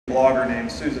blogger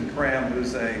named Susan Curran,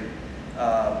 who's a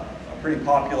pretty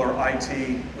popular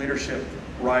IT leadership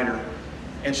writer.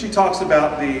 And she talks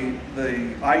about the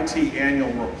IT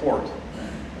annual report.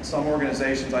 In some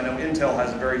organizations, I know Intel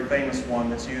has a very famous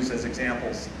one that's used as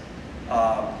examples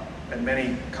at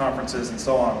many conferences and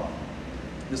so on.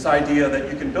 This idea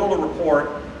that you can build a report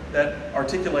that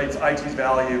articulates IT's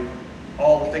value,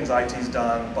 all the things IT's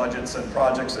done, budgets and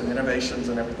projects and innovations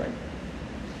and everything.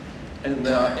 And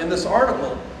in this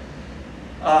article,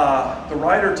 the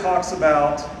writer talks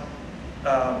about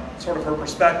sort of her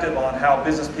perspective on how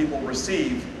business people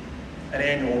receive an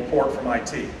annual report from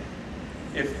IT.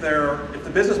 If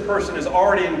the business person is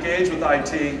already engaged with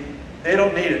IT, they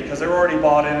don't need it because they're already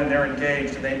bought in and they're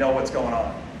engaged and they know what's going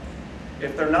on.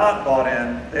 If they're not bought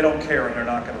in, they don't care and they're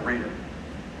not going to read it.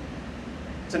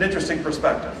 It's an interesting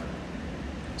perspective.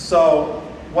 So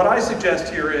what I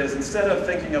suggest here is, instead of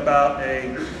thinking about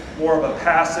more of a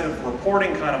passive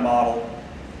reporting kind of model,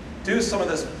 do some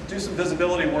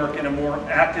visibility work in a more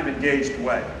active, engaged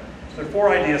way. So there are 4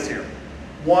 ideas here.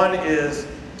 One is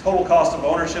total cost of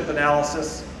ownership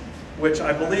analysis, which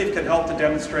I believe can help to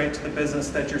demonstrate to the business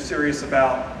that you're serious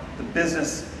about the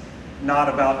business, not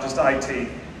about just IT.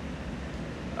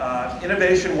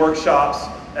 Innovation workshops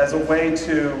as a way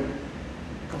to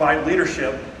provide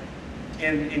leadership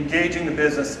in engaging the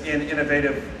business in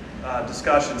innovative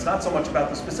discussions, not so much about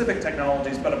the specific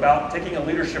technologies, but about taking a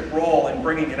leadership role in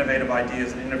bringing innovative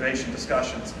ideas and innovation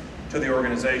discussions to the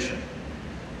organization.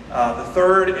 The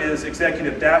third is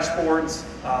executive dashboards.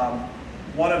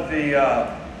 One of the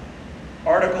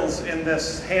articles in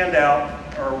this handout,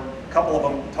 or a couple of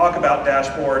them, talk about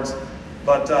dashboards,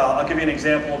 but I'll give you an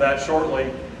example of that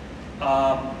shortly.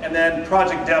 And then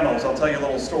project demos, I'll tell you a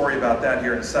little story about that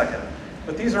here in a second.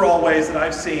 But these are all ways that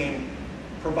I've seen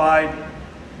provide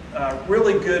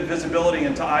really good visibility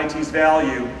into IT's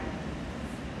value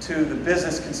to the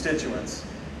business constituents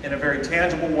in a very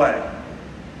tangible way,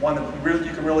 one that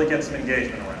you can really get some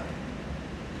engagement around.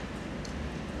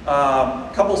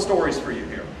 A couple stories for you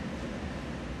here.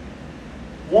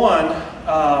 One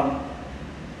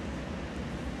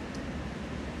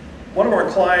of our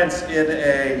clients in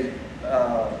a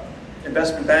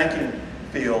investment banking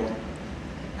field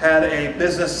had a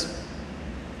business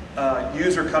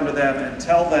user come to them and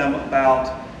tell them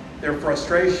about their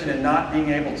frustration in not being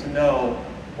able to know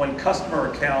when customer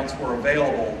accounts were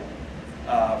available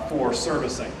for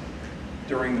servicing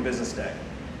during the business day.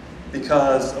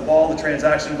 Because of all the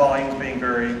transaction volumes being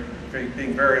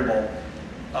variable,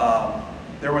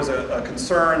 there was a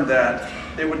concern that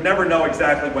they would never know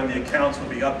exactly when the accounts would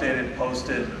be updated,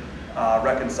 posted,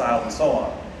 reconciled, and so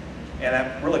on. And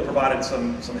that really provided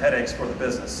some headaches for the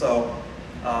business. So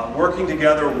working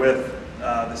together with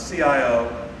the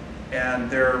CIO and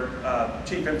their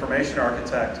chief information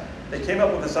architect, they came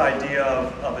up with this idea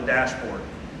of a dashboard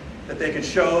that they could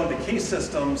show the key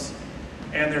systems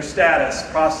and their status,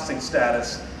 processing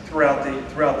status, throughout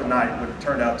the night, which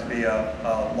turned out to be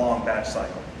a long batch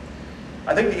cycle.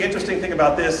 I think the interesting thing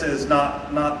about this is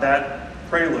not that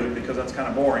prelude, because that's kind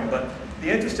of boring, but the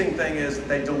interesting thing is that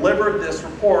they delivered this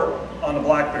report on the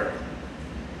BlackBerry.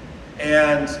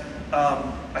 And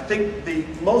I think the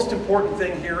most important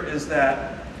thing here is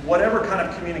that whatever kind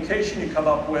of communication you come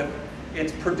up with,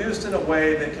 it's produced in a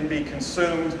way that can be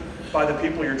consumed by the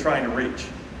people you're trying to reach.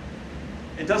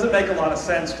 It doesn't make a lot of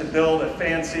sense to build a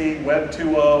fancy Web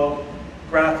 2.0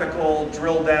 graphical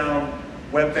drill down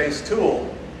web-based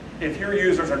tool if your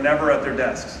users are never at their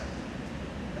desks.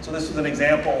 And so this is an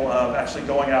example of actually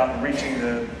going out and reaching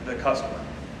the customer.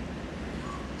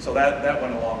 So that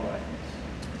went a long way.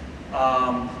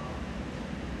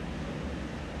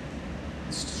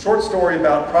 Short story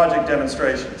about project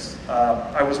demonstrations.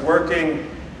 I was working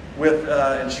with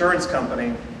an insurance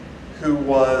company who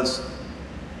was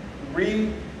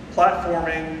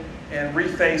re-platforming and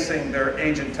refacing their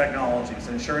agent technologies.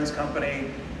 An insurance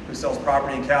company who sells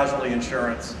property and casualty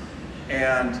insurance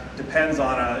and depends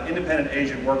on an independent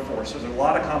agent workforce. There's a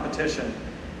lot of competition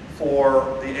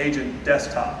for the agent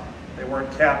desktop. They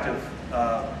weren't captive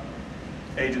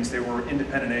agents, they were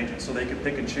independent agents, so they could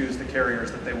pick and choose the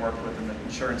carriers that they worked with and the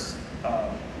insurance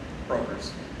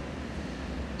brokers.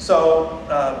 So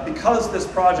because this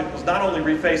project was not only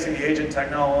refacing the agent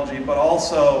technology, but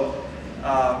also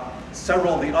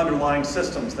several of the underlying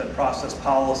systems that process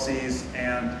policies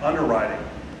and underwriting,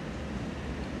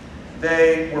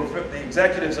 the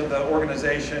executives of the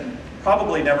organization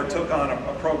probably never took on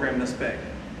a program this big.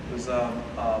 It was a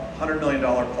 $100 million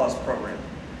plus program.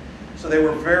 So they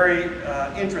were very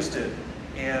interested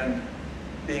in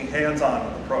being hands-on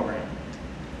with the program.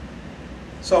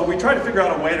 So we tried to figure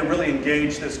out a way to really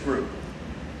engage this group.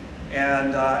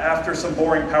 And after some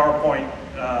boring PowerPoint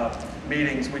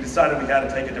meetings, we decided we had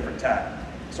to take a different tack.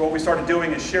 So what we started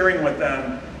doing is sharing with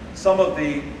them some of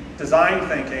the design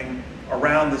thinking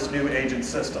around this new agent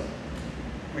system.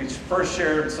 We first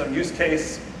shared some use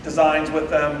case designs with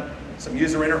them, some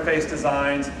user interface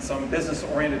designs, and some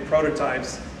business-oriented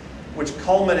prototypes, which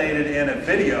culminated in a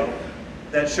video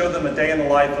that showed them a day in the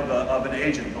life of an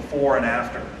agent before and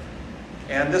after.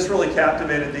 And this really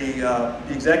captivated the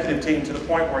executive team to the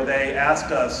point where they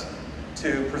asked us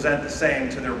to present the same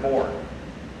to their board.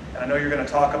 And I know you're going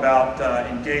to talk about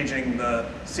engaging the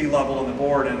C-level and the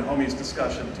board in Homie's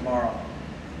discussion tomorrow.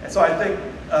 And so I think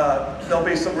there'll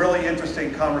be some really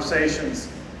interesting conversations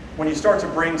when you start to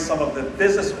bring some of the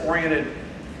business-oriented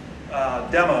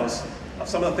demos of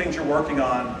some of the things you're working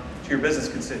on to your business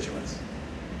constituents.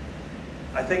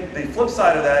 I think the flip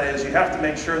side of that is you have to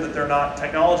make sure that they're not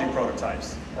technology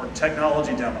prototypes or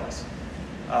technology demos.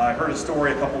 I heard a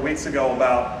story a couple weeks ago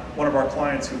about one of our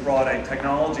clients who brought a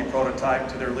technology prototype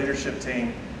to their leadership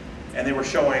team, and they were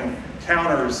showing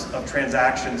counters of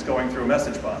transactions going through a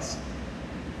message bus.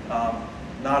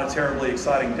 Not a terribly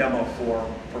exciting demo for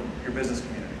your business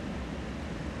community.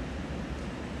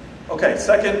 Okay,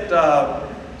 second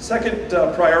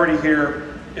priority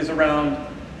here is around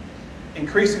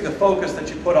increasing the focus that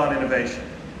you put on innovation.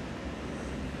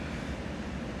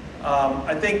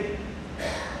 I think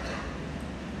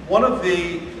one of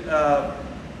the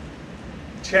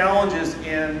challenges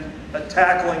in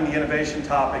tackling the innovation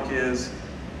topic is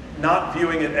not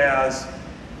viewing it as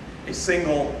a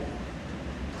single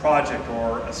project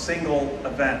or a single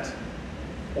event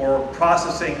or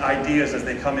processing ideas as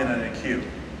they come in a queue.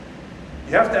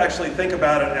 You have to actually think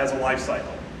about it as a life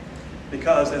cycle,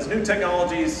 because as new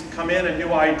technologies come in and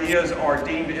new ideas are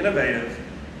deemed innovative,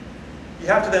 you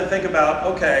have to then think about,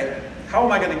 okay, how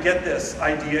am I going to get this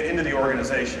idea into the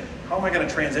organization? How am I going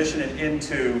to transition it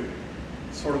into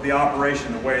sort of the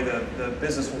operation, the way the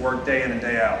business will work day in and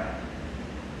day out?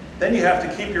 Then you have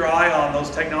to keep your eye on those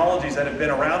technologies that have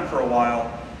been around for a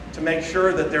while to make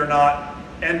sure that they're not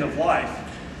end of life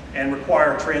and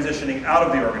require transitioning out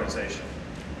of the organization.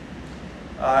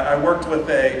 I worked with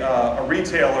a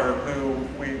retailer who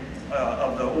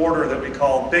of the order that we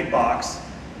call big box,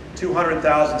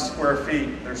 200,000 square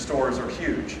feet. Their stores are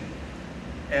huge.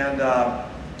 And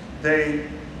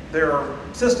their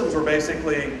systems were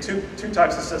basically two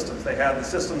types of systems. They had the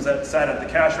systems that sat at the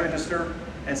cash register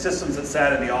and systems that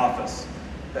sat in the office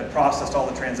that processed all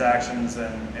the transactions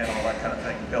and all that kind of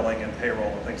thing, billing and payroll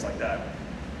and things like that.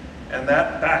 And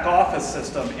that back office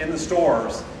system in the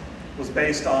stores was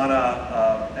based on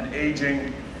an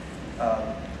aging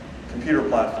computer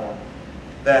platform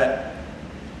that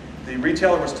the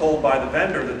retailer was told by the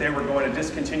vendor that they were going to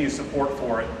discontinue support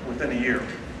for it within a year.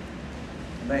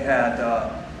 And they had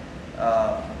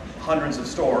hundreds of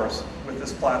stores with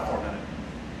this platform in it.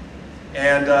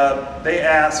 And they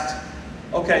asked,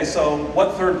 okay, so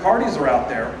what third parties are out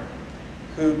there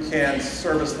who can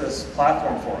service this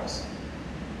platform for us?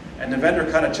 And the vendor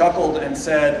kind of chuckled and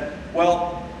said,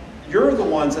 well, you're the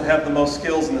ones that have the most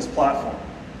skills in this platform.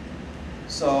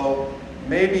 So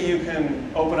maybe you can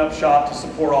open up shop to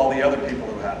support all the other people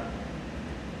who have it.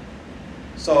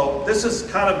 So this is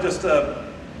kind of just a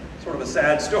sort of a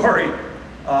sad story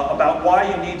about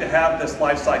why you need to have this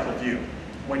life cycle view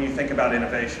when you think about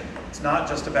innovation. It's not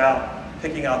just about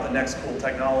picking out the next cool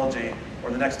technology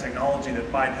or the next technology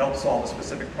that might help solve a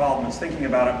specific problem. It's thinking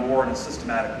about it more in a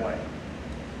systematic way.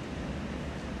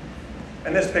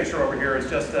 And this picture over here is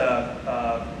just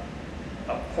a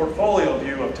portfolio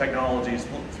view of technologies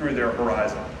through their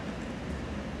horizon.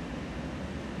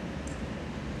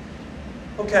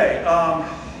 Okay,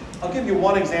 I'll give you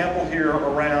one example here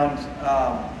around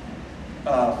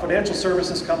a financial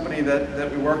services company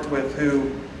that we worked with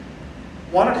who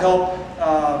wanted help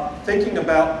thinking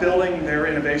about building their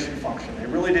innovation function. They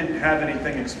really didn't have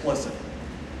anything explicit.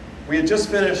 We had just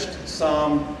finished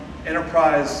some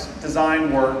enterprise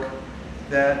design work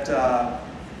that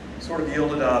sort of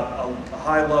yielded a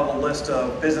high-level list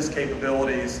of business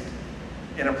capabilities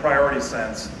in a priority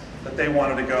sense that they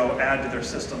wanted to go add to their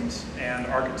systems and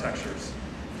architectures.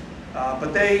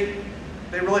 But they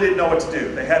really didn't know what to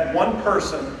do. They had one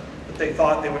person that they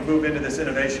thought they would move into this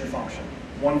innovation function,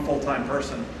 one full-time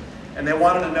person, and they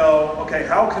wanted to know, okay,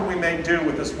 how can we make do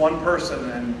with this one person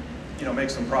and make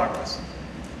some progress?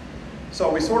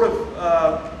 So we sort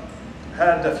of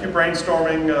had a few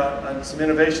brainstorming and some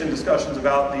innovation discussions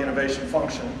about the innovation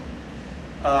function.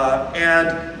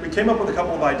 And we came up with a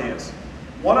couple of ideas.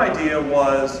 One idea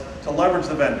was to leverage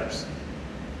the vendors.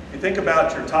 If you think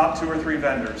about your top 2 or 3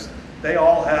 vendors, they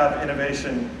all have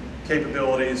innovation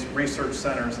capabilities, research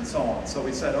centers, and so on. So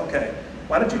we said, okay,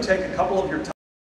 why don't you take a couple of your